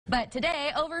But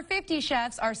today, over 50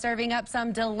 chefs are serving up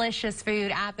some delicious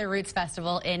food at the Roots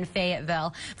Festival in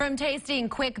Fayetteville. From tasting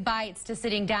quick bites to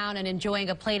sitting down and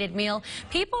enjoying a plated meal,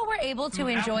 people were able to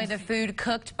enjoy the food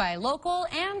cooked by local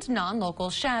and non-local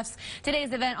chefs.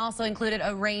 Today's event also included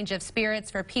a range of spirits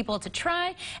for people to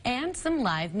try and some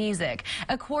live music.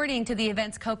 According to the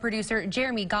event's co-producer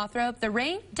Jeremy Gothrop, the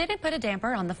rain didn't put a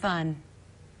damper on the fun.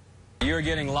 You're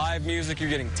getting live music, you're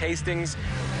getting tastings.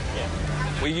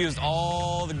 We used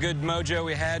all the good mojo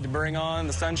we had to bring on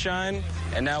the sunshine,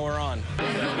 and now we're on.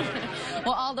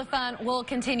 Well, all the fun will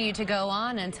continue to go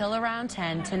on until around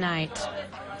 10 tonight.